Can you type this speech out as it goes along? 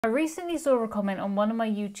I recently saw a comment on one of my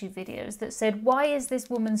YouTube videos that said, why is this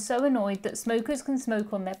woman so annoyed that smokers can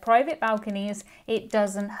smoke on their private balconies? It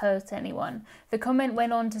doesn't hurt anyone. The comment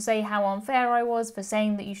went on to say how unfair I was for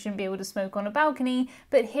saying that you shouldn't be able to smoke on a balcony,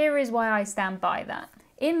 but here is why I stand by that.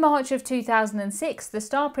 In March of 2006, the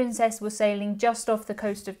Star Princess was sailing just off the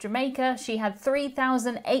coast of Jamaica. She had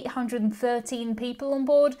 3,813 people on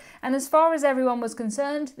board, and as far as everyone was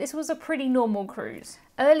concerned, this was a pretty normal cruise.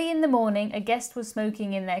 Early in the morning, a guest was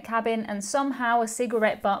smoking in their cabin and somehow a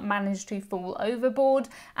cigarette butt managed to fall overboard.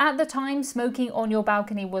 At the time, smoking on your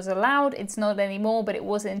balcony was allowed. It's not anymore, but it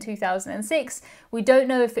was in 2006. We don't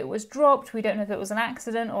know if it was dropped, we don't know if it was an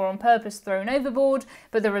accident or on purpose thrown overboard,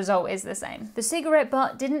 but the result is the same. The cigarette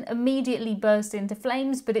butt didn't immediately burst into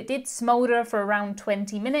flames, but it did smolder for around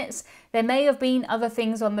 20 minutes. There may have been other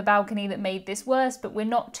things on the balcony that made this worse, but we're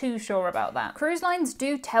not too sure about that. Cruise lines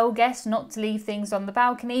do tell guests not to leave things on the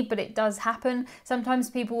balcony, but it does happen. Sometimes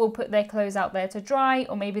people will put their clothes out there to dry,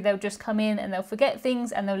 or maybe they'll just come in and they'll forget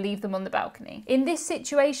things and they'll leave them on the balcony. In this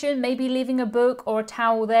situation, maybe leaving a book or a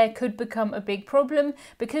towel there could become a big problem.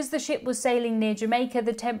 Because the ship was sailing near Jamaica,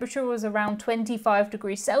 the temperature was around 25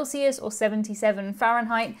 degrees Celsius or 77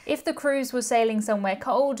 Fahrenheit. If the cruise was sailing somewhere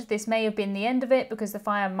cold, this may have been the end of it because the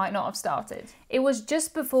fire might not have started. It was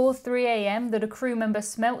just before 3 AM that a crew member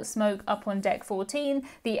smelt smoke up on deck 14.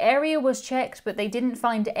 The area was checked, but they didn't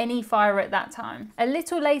find any fire at that time. A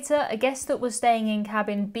little later, a guest that was staying in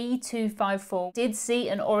cabin B254 did see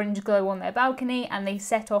an orange glow on their balcony and they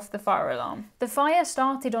set off the fire alarm. The fire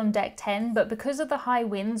started on deck 10, but because of the high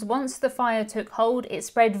winds, once the fire took hold, it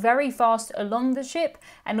spread very fast along the ship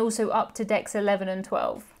and also up to decks 11 and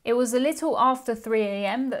 12. It was a little after 3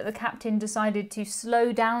 AM that the captain decided to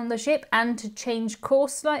slow down the ship and to change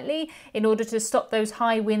course slightly in order to stop those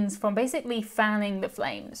high winds from basically fanning the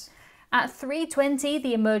flames. At 3:20,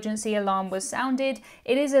 the emergency alarm was sounded.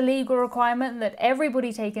 It is a legal requirement that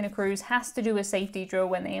everybody taking a cruise has to do a safety drill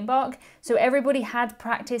when they embark. So everybody had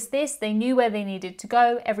practiced this. They knew where they needed to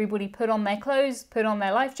go. Everybody put on their clothes, put on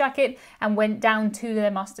their life jacket, and went down to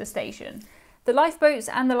their muster station. The lifeboats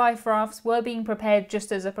and the life rafts were being prepared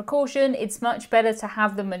just as a precaution. It's much better to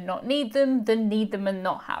have them and not need them than need them and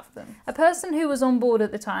not have them. A person who was on board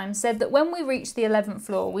at the time said that when we reached the 11th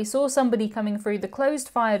floor, we saw somebody coming through the closed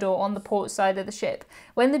fire door on the port side of the ship.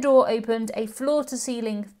 When the door opened, a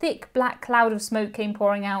floor-to-ceiling thick black cloud of smoke came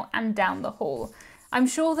pouring out and down the hall. I'm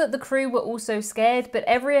sure that the crew were also scared, but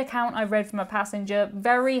every account I read from a passenger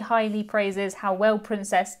very highly praises how well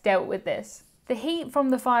Princess dealt with this. The heat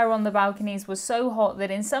from the fire on the balconies was so hot that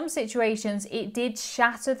in some situations it did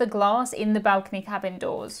shatter the glass in the balcony cabin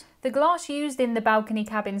doors. The glass used in the balcony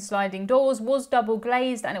cabin sliding doors was double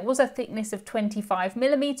glazed and it was a thickness of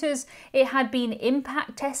 25mm. It had been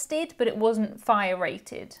impact tested, but it wasn't fire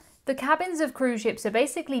rated. The cabins of cruise ships are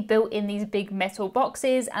basically built in these big metal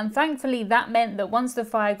boxes, and thankfully that meant that once the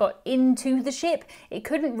fire got into the ship, it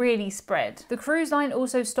couldn't really spread. The cruise line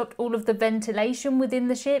also stopped all of the ventilation within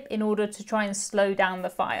the ship in order to try and slow down the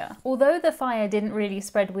fire. Although the fire didn't really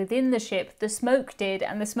spread within the ship, the smoke did,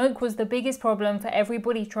 and the smoke was the biggest problem for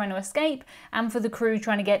everybody trying to escape and for the crew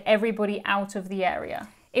trying to get everybody out of the area.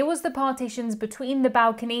 It was the partitions between the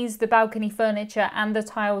balconies, the balcony furniture and the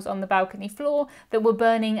tiles on the balcony floor that were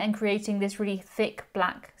burning and creating this really thick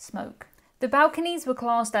black smoke. The balconies were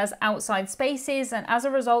classed as outside spaces, and as a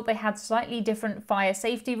result they had slightly different fire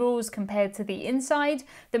safety rules compared to the inside.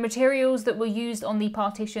 The materials that were used on the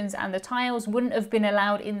partitions and the tiles wouldn't have been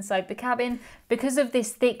allowed inside the cabin because of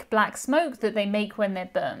this thick black smoke that they make when they're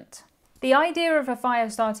burnt. The idea of a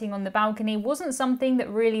fire starting on the balcony wasn't something that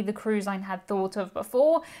really the cruise line had thought of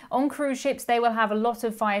before. On cruise ships, they will have a lot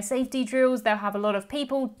of fire safety drills, they'll have a lot of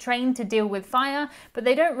people trained to deal with fire, but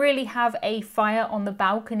they don't really have a fire on the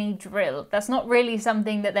balcony drill. That's not really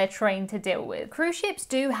something that they're trained to deal with. Cruise ships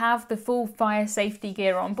do have the full fire safety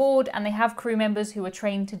gear on board, and they have crew members who are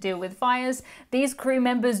trained to deal with fires. These crew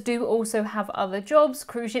members do also have other jobs.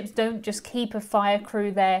 Cruise ships don't just keep a fire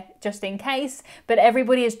crew there just in case, but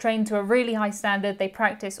everybody is trained to a really high standard. They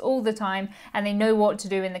practice all the time and they know what to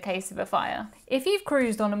do in the case of a fire. If you've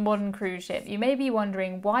cruised on a modern cruise ship, you may be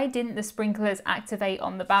wondering, why didn't the sprinklers activate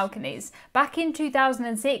on the balconies? Back in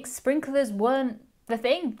 2006, sprinklers weren't the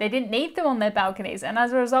thing. They didn't need them on their balconies, and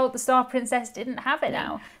as a result the Star Princess didn't have it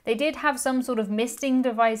now. They did have some sort of misting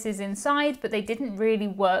devices inside, but they didn't really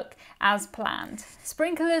work as planned.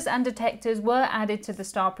 Sprinklers and detectors were added to the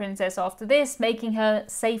Star Princess after this, making her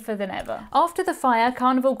safer than ever. After the fire,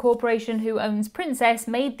 Carnival Corporation, who owns Princess,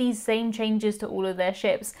 made these same changes to all of their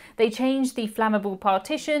ships. They changed the flammable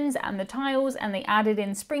partitions and the tiles, and they added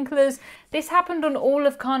in sprinklers. This happened on all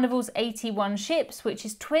of Carnival's 81 ships, which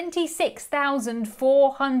is 26,000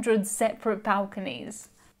 400 separate balconies.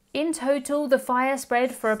 In total, the fire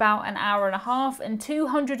spread for about an hour and a half, and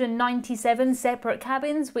 297 separate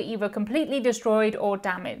cabins were either completely destroyed or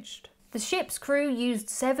damaged. The ship's crew used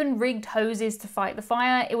 7 rigged hoses to fight the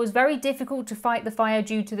fire. It was very difficult to fight the fire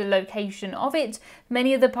due to the location of it.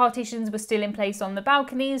 Many of the partitions were still in place on the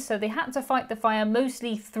balconies, so they had to fight the fire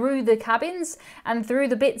mostly through the cabins and through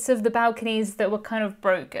the bits of the balconies that were kind of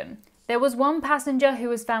broken. There was one passenger who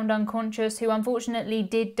was found unconscious, who unfortunately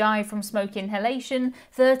did die from smoke inhalation.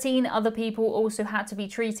 13 other people also had to be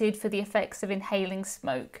treated for the effects of inhaling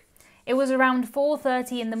smoke. It was around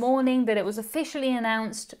 4:30 in the morning that it was officially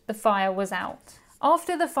announced the fire was out.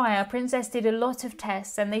 After the fire, Princess did a lot of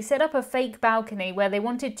tests, and they set up a fake balcony where they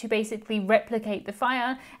wanted to basically replicate the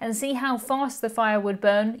fire and see how fast the fire would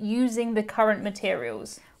burn using the current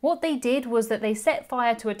materials. What they did was that they set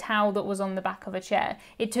fire to a towel that was on the back of a chair.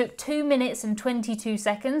 It took 2 minutes and 22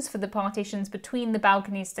 seconds for the partitions between the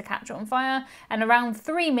balconies to catch on fire, and around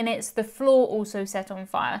 3 minutes the floor also set on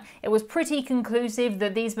fire. It was pretty conclusive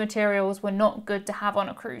that these materials were not good to have on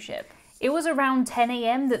a cruise ship. It was around 10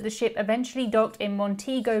 AM that the ship eventually docked in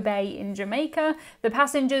Montego Bay in Jamaica. The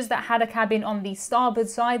passengers that had a cabin on the starboard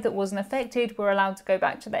side that wasn't affected were allowed to go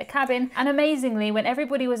back to their cabin, and amazingly, when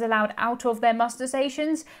everybody was allowed out of their muster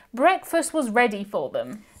stations, breakfast was ready for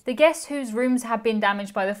them. The guests whose rooms had been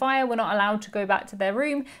damaged by the fire were not allowed to go back to their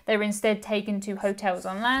room. They were instead taken to hotels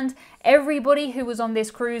on land. Everybody who was on this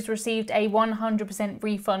cruise received a 100%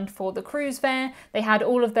 refund for the cruise fare. They had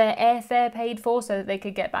all of their airfare paid for so that they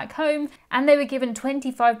could get back home, and they were given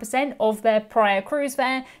 25% of their prior cruise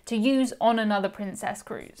fare to use on another Princess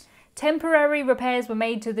cruise. Temporary repairs were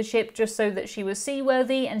made to the ship just so that she was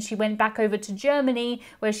seaworthy, and she went back over to Germany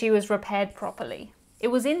where she was repaired properly. It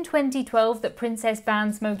was in 2012 that Princess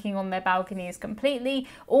banned smoking on their balconies completely.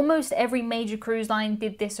 Almost every major cruise line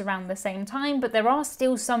did this around the same time, but there are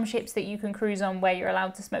still some ships that you can cruise on where you're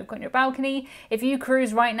allowed to smoke on your balcony. If you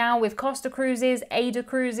cruise right now with Costa Cruises, Ada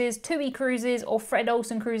Cruises, TUI Cruises, or Fred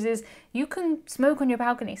Olsen Cruises, you can smoke on your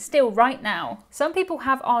balcony still right now. Some people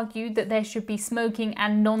have argued that there should be smoking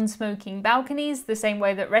and non-smoking balconies, the same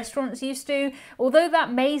way that restaurants used to. Although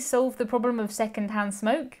that may solve the problem of secondhand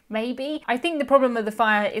smoke, maybe, I think the problem of the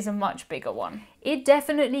fire is a much bigger one. It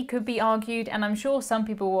definitely could be argued, and I'm sure some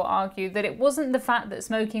people will argue, that it wasn't the fact that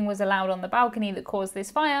smoking was allowed on the balcony that caused this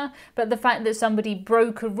fire, but the fact that somebody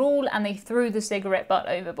broke a rule and they threw the cigarette butt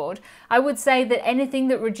overboard. I would say that anything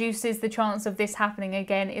that reduces the chance of this happening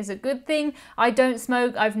again is a good thing. I don't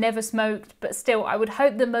smoke, I've never smoked, but still I would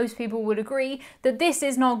hope that most people would agree that this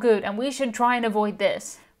is not good and we should try and avoid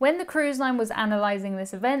this. When the cruise line was analysing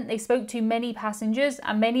this event, they spoke to many passengers,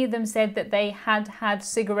 and many of them said that they had had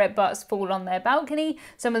cigarette butts fall on their balcony.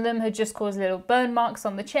 Some of them had just caused little burn marks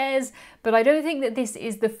on the chairs, but I don't think that this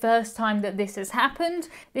is the first time that this has happened.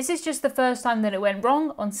 This is just the first time that it went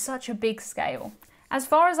wrong on such a big scale. As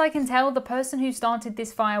far as I can tell, the person who started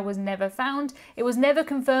this fire was never found. It was never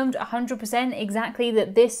confirmed 100% exactly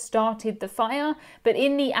that this started the fire, but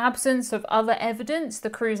in the absence of other evidence, the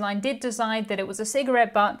cruise line did decide that it was a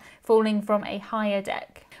cigarette butt falling from a higher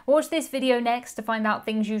deck. Watch this video next to find out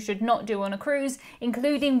things you should not do on a cruise,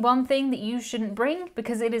 including one thing that you shouldn't bring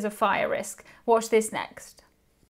because it is a fire risk. Watch this next.